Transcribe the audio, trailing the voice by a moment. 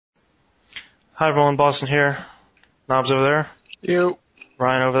Hi everyone, Boston here. Knobs over there. You.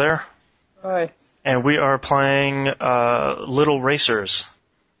 Ryan over there. Hi. And we are playing Little Racers,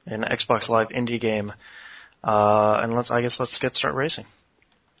 an Xbox Live indie game. And let's start racing.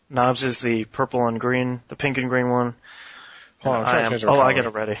 Knobs is the purple and green, the pink and green one. Hold on, I'm trying to change the color. I get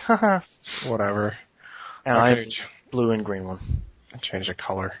it ready. Whatever. And I have blue and green one. I'll change the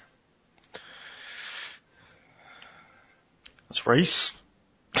color. Let's race.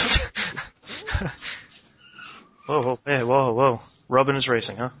 Whoa, hey, whoa. Rubbing is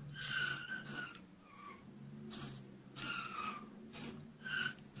racing, huh?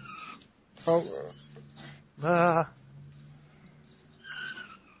 Oh.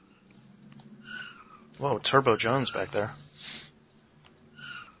 Whoa, Turbo Jones back there.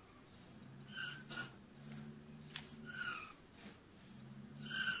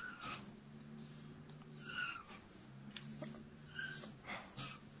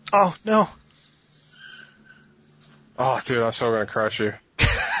 Oh, no. Oh, dude, I'm so gonna crush you.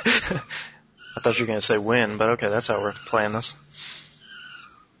 I thought you were gonna say win, but okay, that's how we're playing this.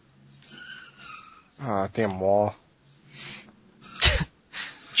 Ah, damn wall.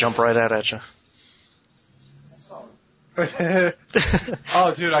 Jump right out at you.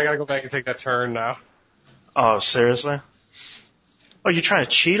 Oh, dude, I gotta go back and take that turn now. Oh, seriously? Oh, you trying to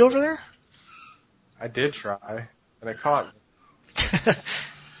cheat over there? I did try, and it caught me.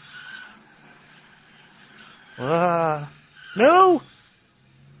 No!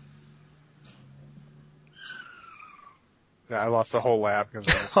 Yeah, I lost the whole lap because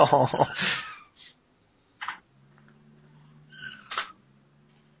of it. Oh.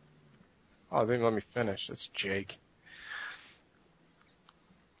 Oh, they didn't let me finish. It's Jake.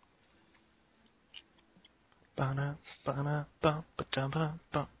 I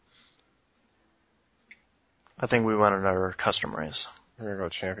think we won another custom race. We're gonna go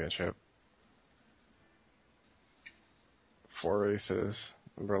championship. 4 races,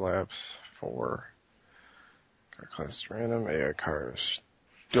 number of laps, 4. Car class random, AI cars.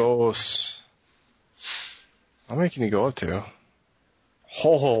 Dos. How many can you go up to?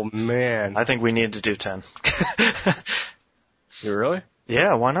 Oh, man. I think we need to do 10. You really?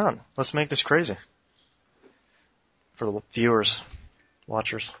 Yeah, why not? Let's make this crazy. For the viewers,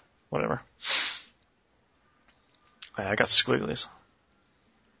 watchers, whatever. Hey, I got squigglies.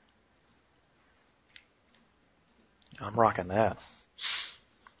 I'm rocking that.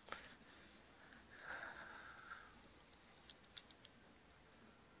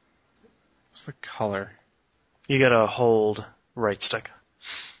 What's the color? You gotta hold right stick.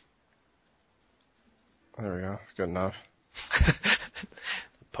 There we go. It's good enough.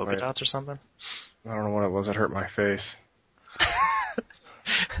 Polka dots or something? I don't know what it was. It hurt my face.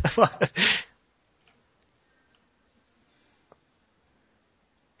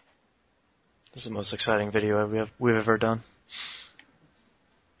 This is the most exciting video we've ever done.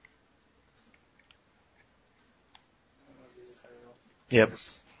 Yep.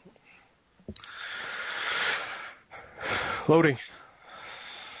 Loading.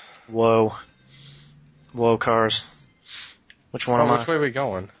 Whoa, cars. Which one am I? Which way are we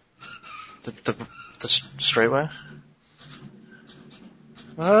going? The straight way?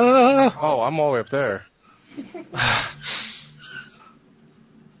 Ah! Oh, I'm all the way up there.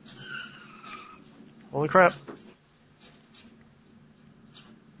 Holy crap.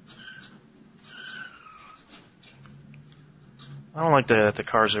 I don't like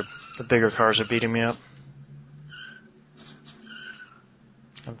the bigger cars are beating me up.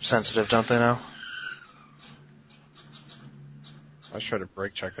 I'm sensitive, don't they know? I should try to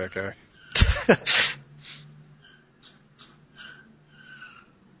brake check that guy. Look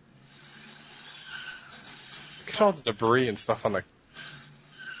at all the debris and stuff on the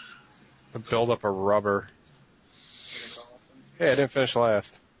buildup of rubber. Hey, I didn't finish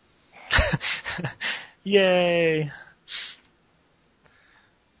last. Yay!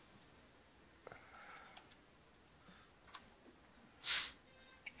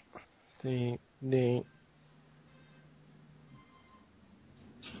 Get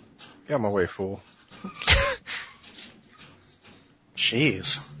out of my way, fool.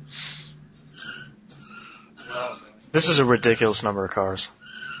 Jeez. This is a ridiculous number of cars.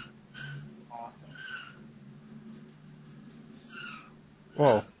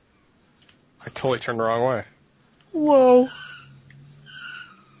 Whoa. I totally turned the wrong way. Whoa.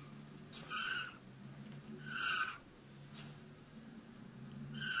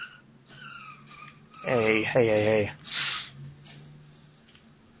 Hey.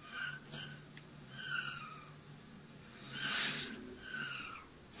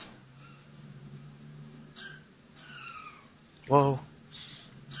 Whoa.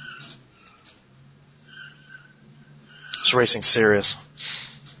 This racing's serious.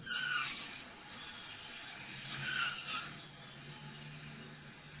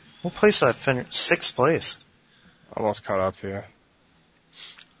 What place did I finish? 6th place. Almost caught up to you.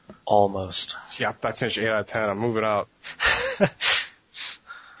 Almost. Yeah, I finished 8 out of 10. I'm moving up.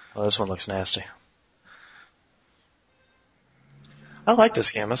 Oh, this one looks nasty. I like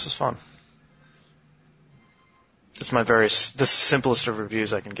this game. This is fun. This is the simplest of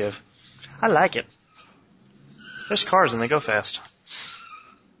reviews I can give. I like it. There's cars and they go fast.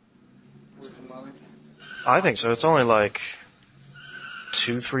 I think so. It's only like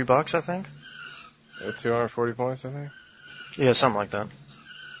 $2-3, I think. 240 points, I think. Yeah, something like that.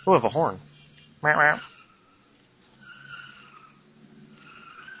 Oh, I have a horn. Meow, meow.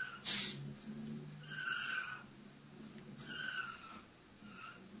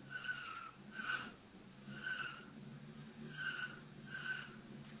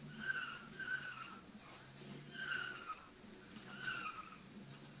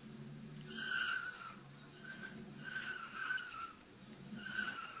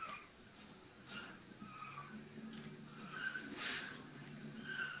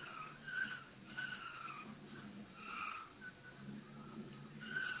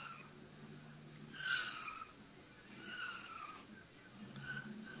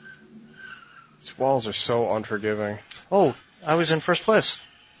 These walls are so unforgiving. Oh, I was in first place.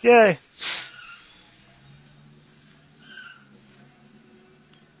 Yay.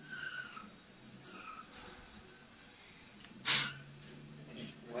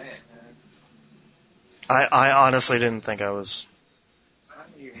 I honestly didn't think I was.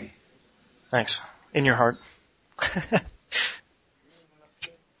 Thanks. In your heart.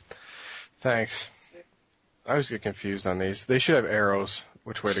 Thanks. I always get confused on these. They should have arrows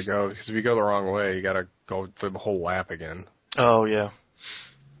which way to go, because if you go the wrong way, you gotta go through the whole lap again. Oh, yeah.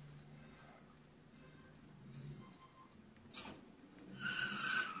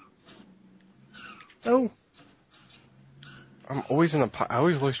 Oh. I'm always I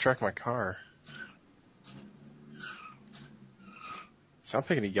always lose track of my car. So I'm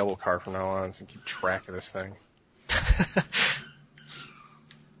picking a yellow car from now on so I can keep track of this thing.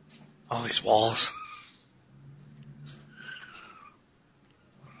 All these walls.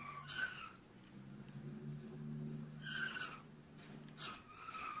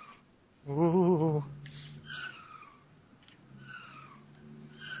 Ooh.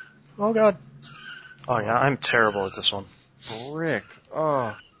 Oh, God. Oh, yeah, I'm terrible at this one. Bricked.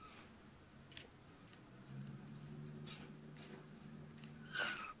 Oh.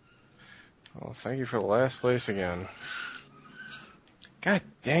 Well, thank you for the last place again. God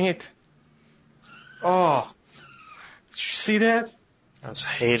dang it. Oh. Did you see that? That was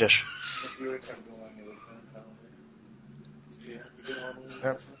hatish.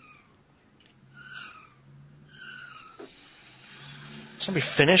 Yep. Somebody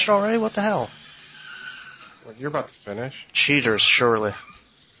finished already? What the hell? Well, you're about to finish. Cheaters, surely.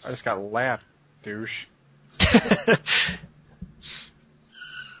 I just got lapped, douche.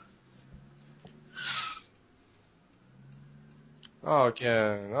 Oh,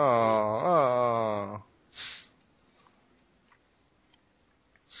 again. Oh.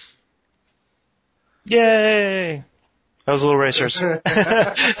 Yay! That was Little Racers.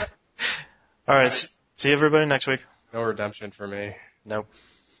 Alright, see everybody next week. No redemption for me. Nope.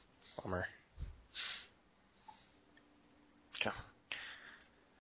 Bummer.